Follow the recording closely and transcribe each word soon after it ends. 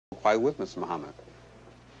Why with Mr. Muhammad?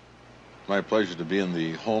 My pleasure to be in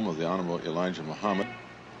the home of the Honorable Elijah Muhammad,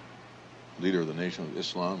 leader of the Nation of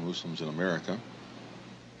Islam, Muslims in America.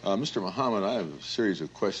 Mr. Muhammad, I have a series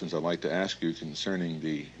of questions I'd like to ask you concerning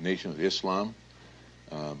the Nation of Islam,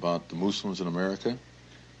 about the Muslims in America.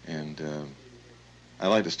 And I'd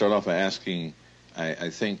like to start off by asking,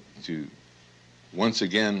 I think, to once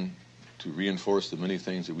again to reinforce the many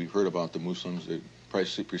things that we've heard about the Muslims,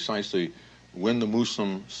 precisely when the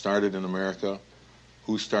Muslim started in America,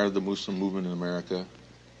 who started the Muslim movement in America,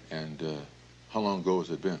 and how long ago has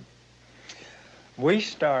it been? We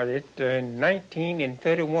started in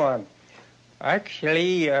 1931.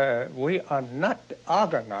 Actually, we are not the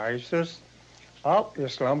organizers of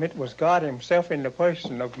Islam. It was God himself in the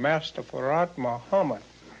person of Master Farrakhan Muhammad,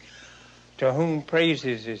 to whom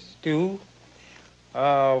praises is due,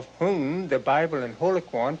 of whom the Bible and Holy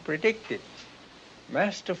Quran predicted.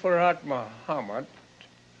 Master Farrakhan Muhammad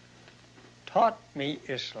taught me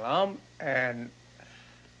Islam, and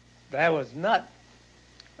that was not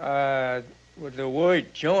with the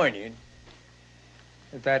word joining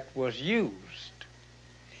that was used.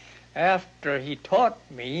 After he taught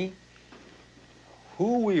me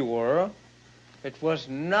who we were, it was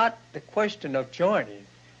not the question of joining,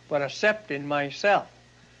 but accepting myself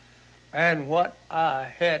and what I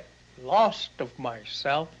had lost of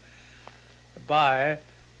myself by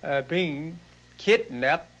being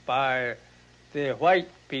kidnapped by the white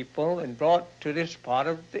people and brought to this part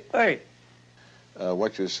of the earth.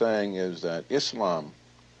 What you're saying is that Islam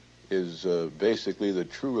is basically the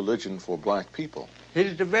true religion for black people. It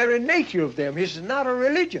is the very nature of them. It's not a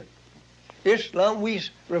religion. Islam, we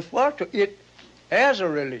refer to it as a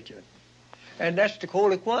religion. And that's the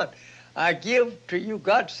Holy Quran. I give to you,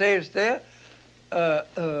 God says there,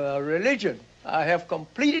 a religion. I have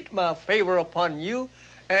completed my favor upon you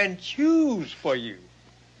and choose for you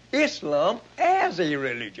Islam as a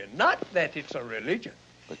religion. Not that it's a religion.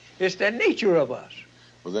 It's the nature of us.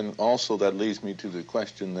 Well, then also that leads me to the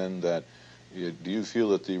question then that do you feel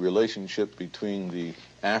that the relationship between the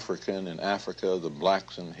African in Africa, the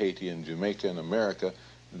blacks in Haiti and Jamaica and America,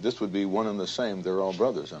 this would be one and the same? They're all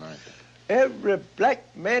brothers, aren't they? Every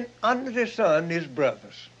black man under the sun is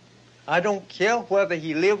brothers. I don't care whether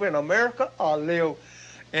he live in America or live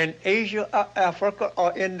in Asia or Africa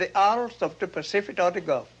or in the islands of the Pacific or the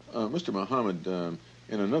Gulf. Mr. Muhammad,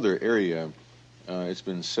 in another area, it's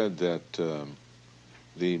been said that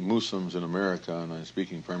the Muslims in America, and I'm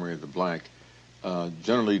speaking primarily of the black,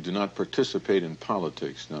 generally do not participate in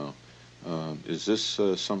politics. Now, is this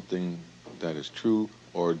something that is true,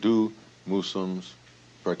 or do Muslims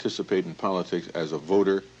participate in politics as a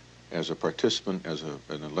voter, as a participant, as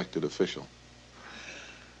an elected official?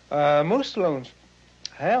 Muslims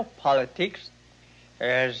have politics,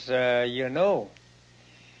 as you know.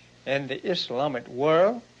 In the Islamic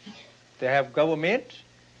world, they have government,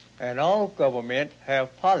 and all government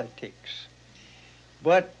have politics.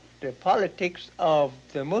 But the politics of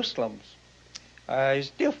the Muslims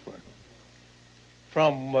is different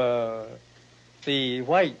from the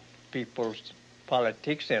white people's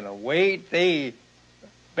politics. In a way, they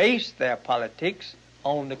base their politics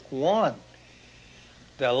on the Quran,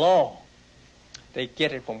 the law. They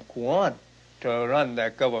get it from Quran to run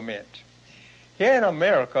their government. Here in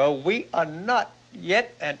America, we are not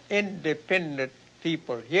yet an independent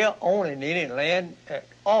people here owning any land at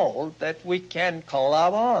all that we can call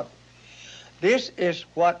our own. This is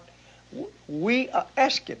what we are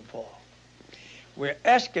asking for. We're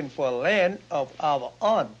asking for land of our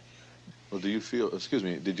own. Well, do you feel, excuse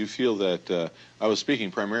me, did you feel that, I was speaking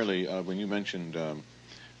primarily when you mentioned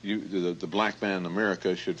the black man in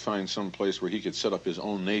America should find some place where he could set up his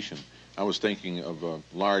own nation. I was thinking of a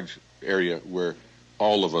large area where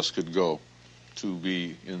all of us could go to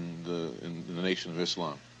be in the Nation of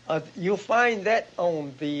Islam. You'll find that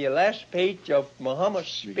on the last page of Muhammad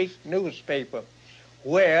Speak newspaper,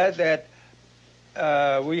 where that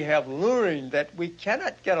we have learned that we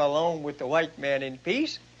cannot get along with the white man in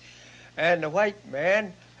peace, and the white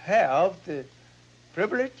man have the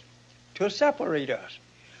privilege to separate us.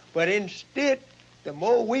 But instead, the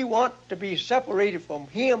more we want to be separated from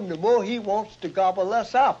him, the more he wants to gobble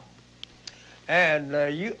us up.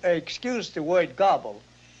 And you excuse the word gobble,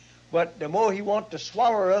 but the more he wants to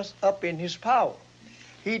swallow us up in his power.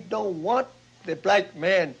 He don't want the black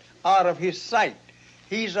man out of his sight.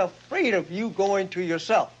 He's afraid of you going to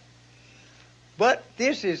yourself. But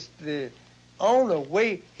this is the only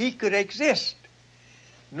way he could exist.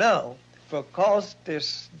 Now, because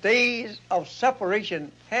this days of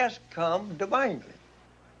separation has come divinely.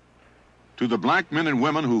 To the black men and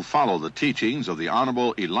women who follow the teachings of the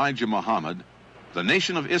Honorable Elijah Muhammad, The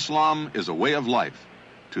Nation of Islam is a way of life.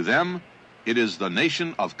 To them, it is the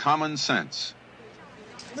nation of common sense.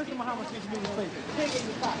 Mr. Muhammad speaks me this favor.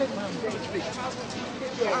 Take Muhammad speak.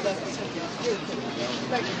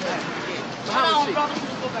 Thank you, man. Muhammad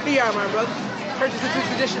speaks. Be all right, my brother. Purchase of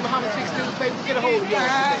this edition, Muhammad speaks newspaper. Get a hold of yours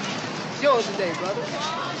today. It's yours today, brother.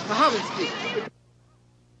 Muhammad speaks.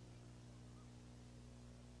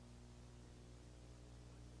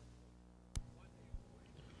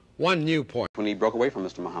 One new point. When he broke away from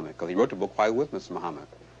Mr. Muhammad, because he wrote the book while with Mr. Muhammad.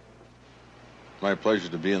 My pleasure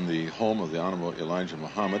to be in the home of the Honorable Elijah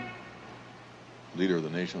Muhammad, leader of the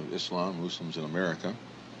Nation of Islam, Muslims in America.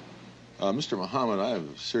 Mr. Muhammad, I have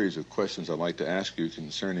a series of questions I'd like to ask you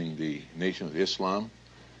concerning the Nation of Islam,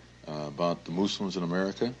 about the Muslims in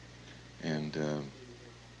America. And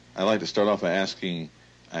I'd like to start off by asking,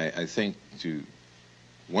 I think, to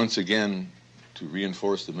once again to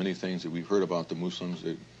reinforce the many things that we've heard about the Muslims,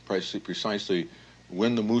 precisely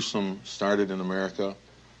when the Muslim started in America,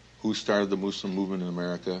 who started the Muslim movement in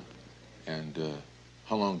America, and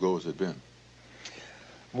how long ago has it been?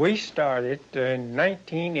 We started in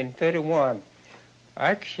 1931.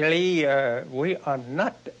 Actually, we are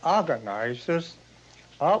not organizers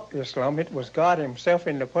of Islam. It was God himself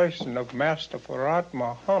in the person of Master Farrakhan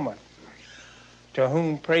Muhammad, to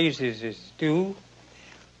whom praises is due,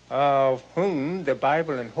 of whom the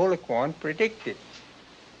Bible and Holy Quran predicted.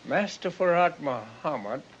 Master Farrakhan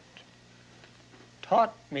Muhammad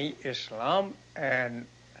taught me Islam, and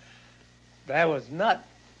that was not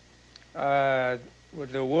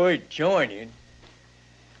with the word joining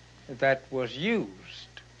that was used.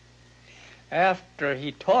 After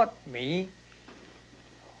he taught me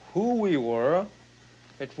who we were,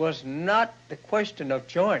 it was not the question of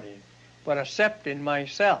joining, but accepting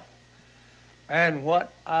myself and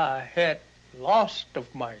what I had lost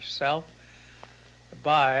of myself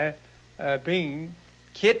by being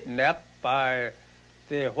kidnapped by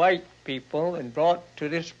the white people and brought to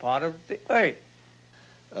this part of the earth.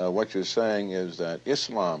 What you're saying is that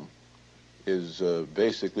Islam is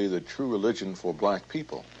basically the true religion for black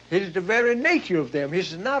people. It is the very nature of them.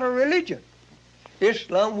 It's not a religion.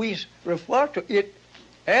 Islam, we refer to it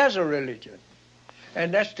as a religion.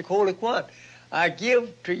 And that's the Holy Quran. I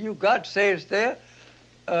give to you, God says there,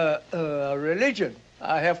 a religion.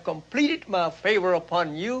 I have completed my favor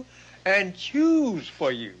upon you and choose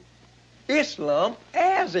for you Islam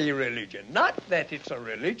as a religion. Not that it's a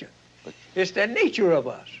religion. It's the nature of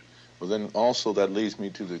us. Well, then also that leads me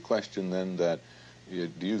to the question then that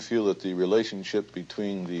do you feel that the relationship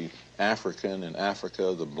between the African and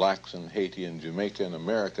Africa, the blacks in Haiti and Jamaica and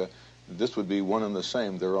America, this would be one and the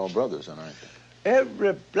same? They're all brothers, aren't they?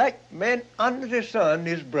 Every black man under the sun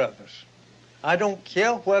is brothers. I don't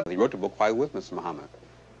care whether... He wrote the book while with Mr. Muhammad.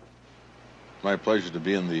 My pleasure to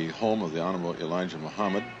be in the home of the Honorable Elijah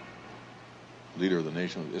Muhammad, leader of the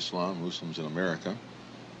Nation of Islam, Muslims in America.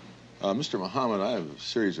 Mr. Muhammad, I have a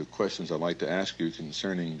series of questions I'd like to ask you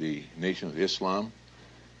concerning the Nation of Islam,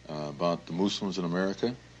 about the Muslims in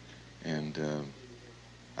America. And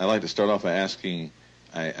I'd like to start off by asking,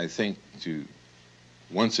 I think, to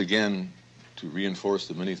once again to reinforce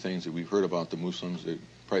the many things that we've heard about the Muslims,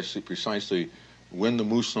 precisely when the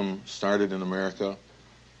Muslim started in America,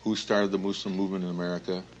 who started the Muslim movement in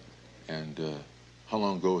America, and how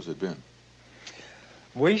long ago has it been?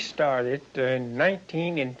 We started in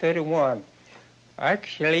 1931.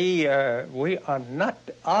 Actually, we are not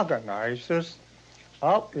organizers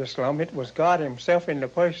of Islam. It was God himself in the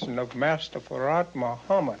person of Master Farrakhan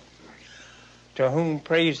Muhammad, to whom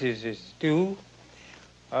praises is due,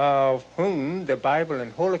 of whom the Bible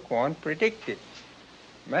and Holy Quran predicted.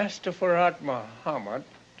 Master Farrakhan Muhammad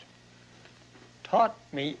taught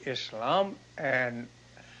me Islam, and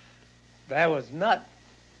that was not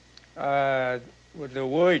with the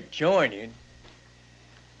word joining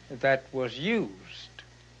that was used.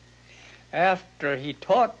 After he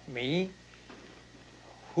taught me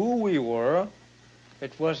who we were,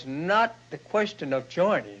 it was not the question of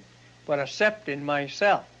joining, but accepting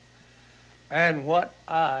myself and what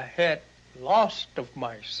I had lost of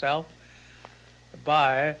myself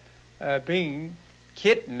by being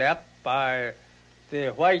kidnapped by the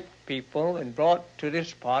white people and brought to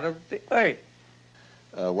this part of the earth.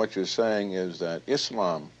 What you're saying is that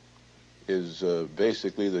Islam is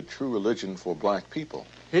basically the true religion for black people.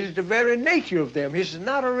 It is the very nature of them. It's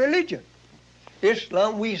not a religion.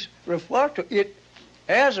 Islam, we refer to it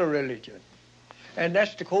as a religion. And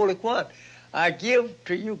that's the Holy Quran. I give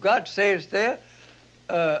to you, God says there,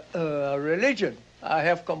 a religion. I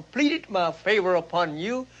have completed my favor upon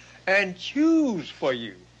you and choose for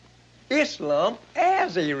you Islam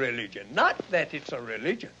as a religion. Not that it's a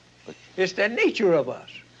religion. It's the nature of us.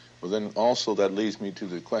 Well, then also that leads me to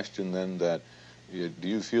the question then that do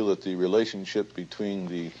you feel that the relationship between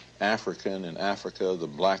the African in Africa, the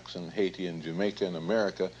blacks in Haiti and Jamaica and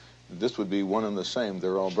America, this would be one and the same?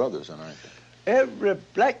 They're all brothers, aren't they? Every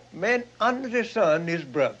black man under the sun is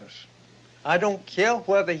brothers. I don't care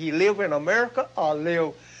whether he live in America or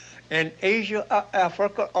live in Asia or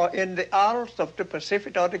Africa or in the islands of the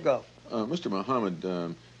Pacific or the Gulf. Mr. Muhammad,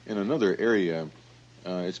 in another area,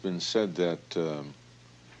 it's been said that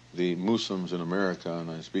the Muslims in America,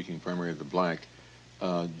 and I'm speaking primarily of the black,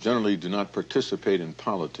 generally do not participate in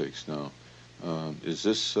politics. Now, is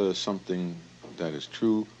this something that is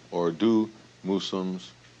true, or do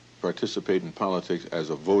Muslims participate in politics as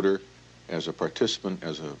a voter, as a participant,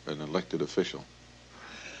 as an elected official?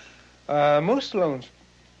 Muslims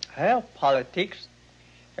have politics,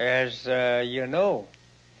 as you know.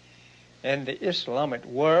 In the Islamic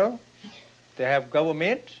world, they have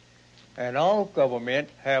government, and all government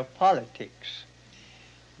have politics.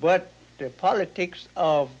 But the politics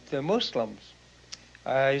of the Muslims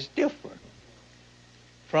is different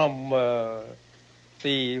from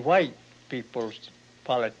the white people's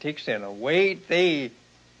politics. In a way, they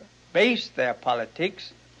base their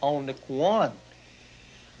politics on the Quran,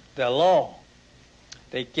 the law.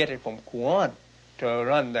 They get it from Quran to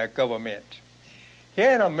run their government.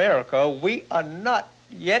 Here in America, we are not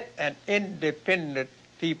yet an independent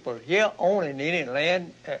people here on any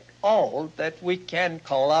land at all that we can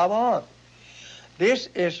call our own. This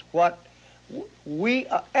is what we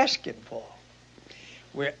are asking for.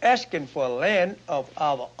 We're asking for land of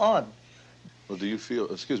our own. Well, do you feel,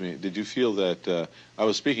 excuse me, did you feel that, I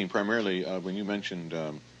was speaking primarily when you mentioned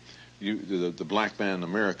the black man in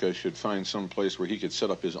America should find some place where he could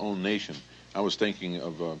set up his own nation. I was thinking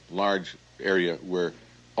of a large area where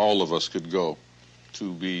all of us could go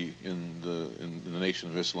to be in the Nation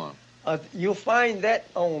of Islam. You find that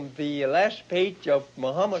on the last page of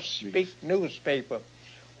Muhammad Speak newspaper,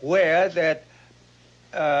 where that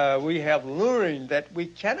we have learned that we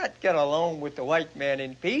cannot get along with the white man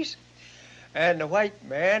in peace, and the white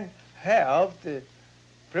man have the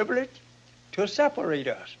privilege to separate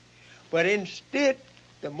us. But instead,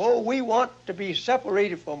 the more we want to be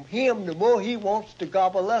separated from him, the more he wants to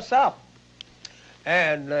gobble us up.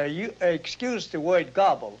 And you excuse the word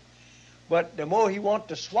gobble, but the more he wants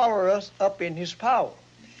to swallow us up in his power.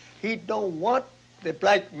 He don't want the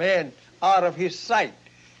black man out of his sight.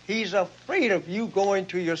 He's afraid of you going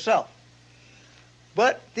to yourself.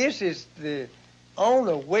 But this is the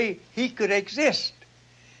only way he could exist.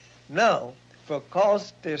 Now,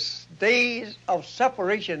 because this days of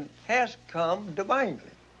separation has come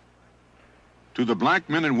divinely. To the black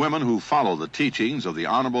men and women who follow the teachings of the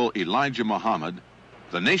Honorable Elijah Muhammad,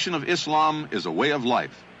 the Nation of Islam is a way of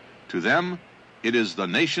life. To them, it is the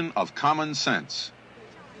nation of common sense.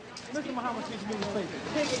 Mr. Muhammad teaches me to speak.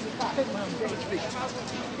 Take Muhammad to speak.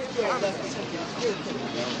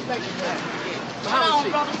 Thank you, man. Muhammad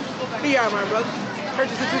speak. Be our my brother.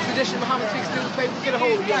 Purchase the 5th edition Muhammad Speaks newspaper. Get a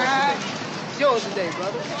hold of yours today. It's yours today,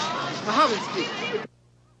 brother. Muhammad speak.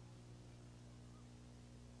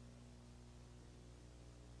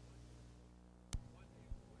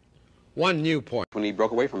 One new point. When he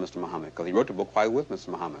broke away from Mr. Muhammad, because he wrote the book Why With Mr.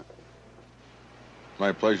 Muhammad.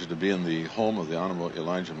 My pleasure to be in the home of the Honorable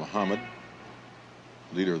Elijah Muhammad,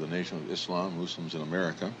 leader of the Nation of Islam, Muslims in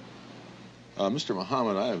America. Mr.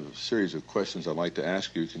 Muhammad, I have a series of questions I'd like to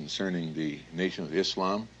ask you concerning the Nation of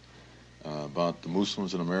Islam, about the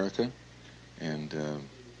Muslims in America. And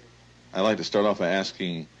I'd like to start off by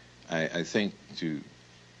asking, I think, to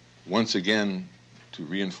once again to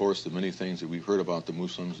reinforce the many things that we've heard about the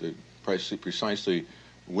Muslims, precisely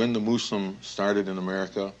when the Muslim started in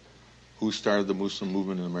America, who started the Muslim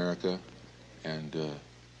movement in America, and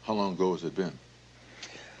how long ago has it been?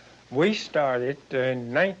 We started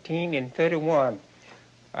in 1931.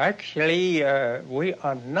 Actually, we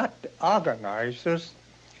are not the organizers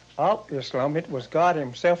of Islam. It was God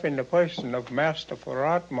himself in the person of Master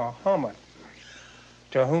Farrakhan Muhammad,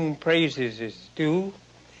 to whom praises is due,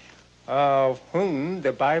 of whom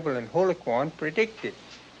the Bible and Holy Quran predicted.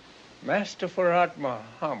 Master Farrakhan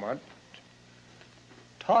Muhammad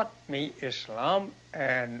taught me Islam,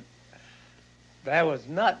 and that was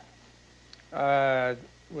not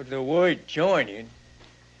with the word joining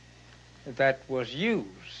that was used.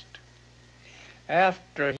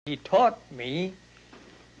 After he taught me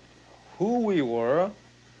who we were,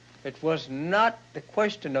 it was not the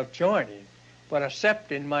question of joining, but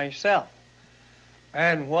accepting myself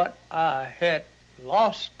and what I had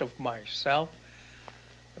lost of myself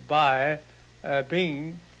by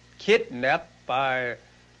being kidnapped by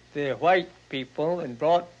the white people and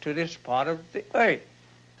brought to this part of the earth.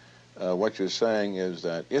 What you're saying is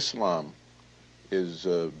that Islam is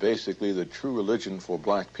basically the true religion for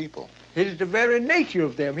black people. It is the very nature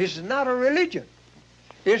of them. It's not a religion.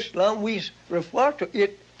 Islam, we refer to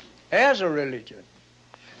it as a religion.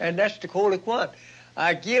 And that's the Holy Quran.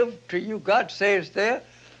 I give to you, God says there,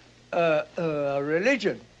 a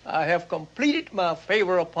religion. I have completed my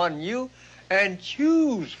favor upon you and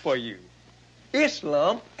choose for you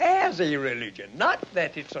Islam as a religion. Not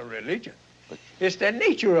that it's a religion. It's the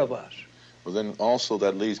nature of us. Well, then also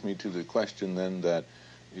that leads me to the question then that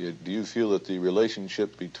do you feel that the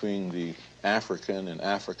relationship between the African in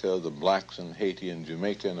Africa, the blacks in Haiti and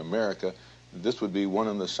Jamaica and America, this would be one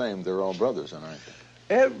and the same? They're all brothers, aren't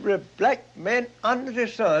they? Every black man under the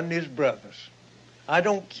sun is brothers. I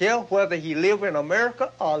don't care whether he live in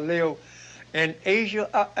America or live in Asia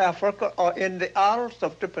or Africa or in the islands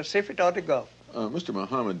of the Pacific or the Gulf. Mr.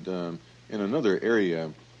 Muhammad, in another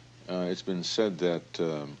area, it's been said that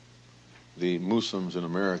the Muslims in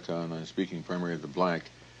America, and I'm speaking primarily of the black,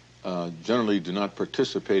 generally do not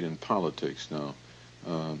participate in politics. Now,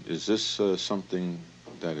 is this something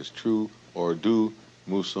that is true, or do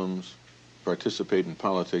Muslims participate in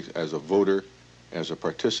politics as a voter, as a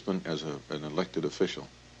participant, as an elected official?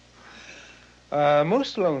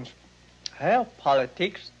 Muslims have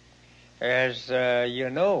politics, as you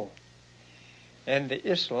know. In the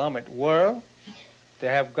Islamic world, they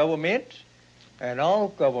have government, and all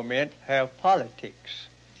government have politics.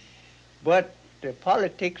 But the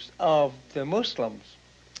politics of the Muslims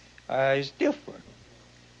is different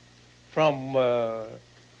from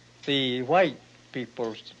the white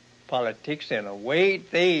people's politics. In a way,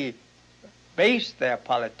 they base their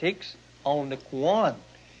politics on the Quran,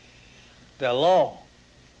 the law.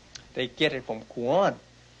 They get it from Quran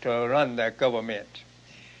to run their government.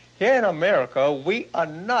 Here in America, we are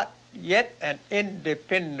not yet an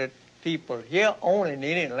independent people here owning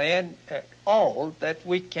any land at all that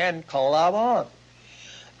we can call our own.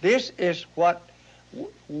 This is what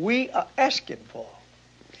we are asking for.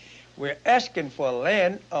 We're asking for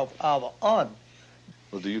land of our own.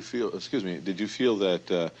 Well, do you feel, excuse me, did you feel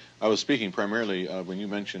that, I was speaking primarily when you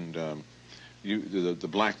mentioned the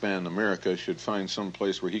black man in America should find some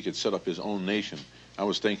place where he could set up his own nation. I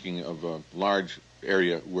was thinking of a large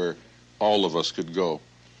area where all of us could go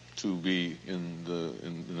to be in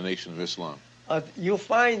the Nation of Islam. You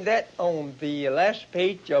find that on the last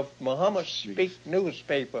page of Muhammad Speak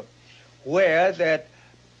newspaper, where that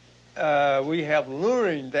we have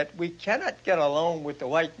learned that we cannot get along with the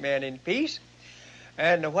white man in peace,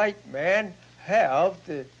 and the white man have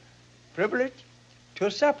the privilege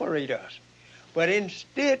to separate us. But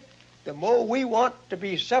instead, the more we want to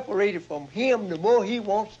be separated from him, the more he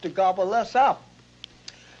wants to gobble us up.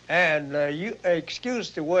 And you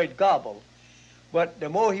excuse the word gobble, but the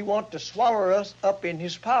more he wants to swallow us up in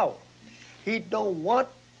his power. He don't want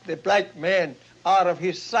the black man out of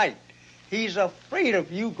his sight. He's afraid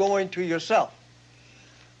of you going to yourself.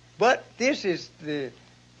 But this is the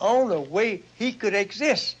only way he could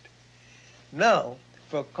exist. Now,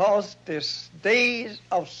 because this days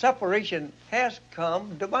of separation has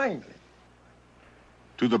come divinely.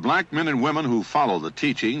 To the black men and women who follow the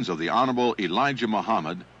teachings of the Honorable Elijah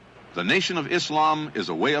Muhammad, the Nation of Islam is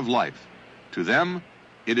a way of life. To them,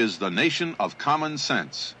 it is the nation of common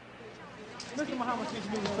sense. Mr. Muhammad speaks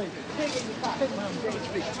newspaper. Take Muhammad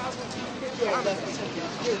speak. Muhammad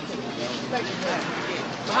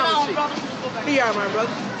speak. Be out, my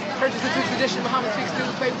brother. Purchase the 5th edition Muhammad speaks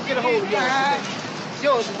newspaper. Get a hold of yours today. It's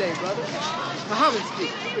yours today, brother. Muhammad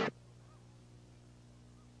speak.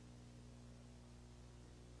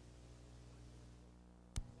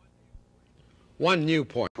 One new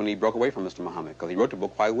point. When he broke away from Mr. Muhammad, because he wrote the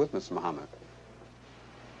book while with Mr. Muhammad.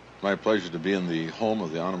 My pleasure to be in the home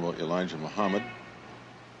of the Honorable Elijah Muhammad,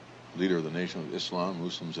 leader of the Nation of Islam,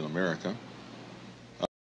 Muslims in America.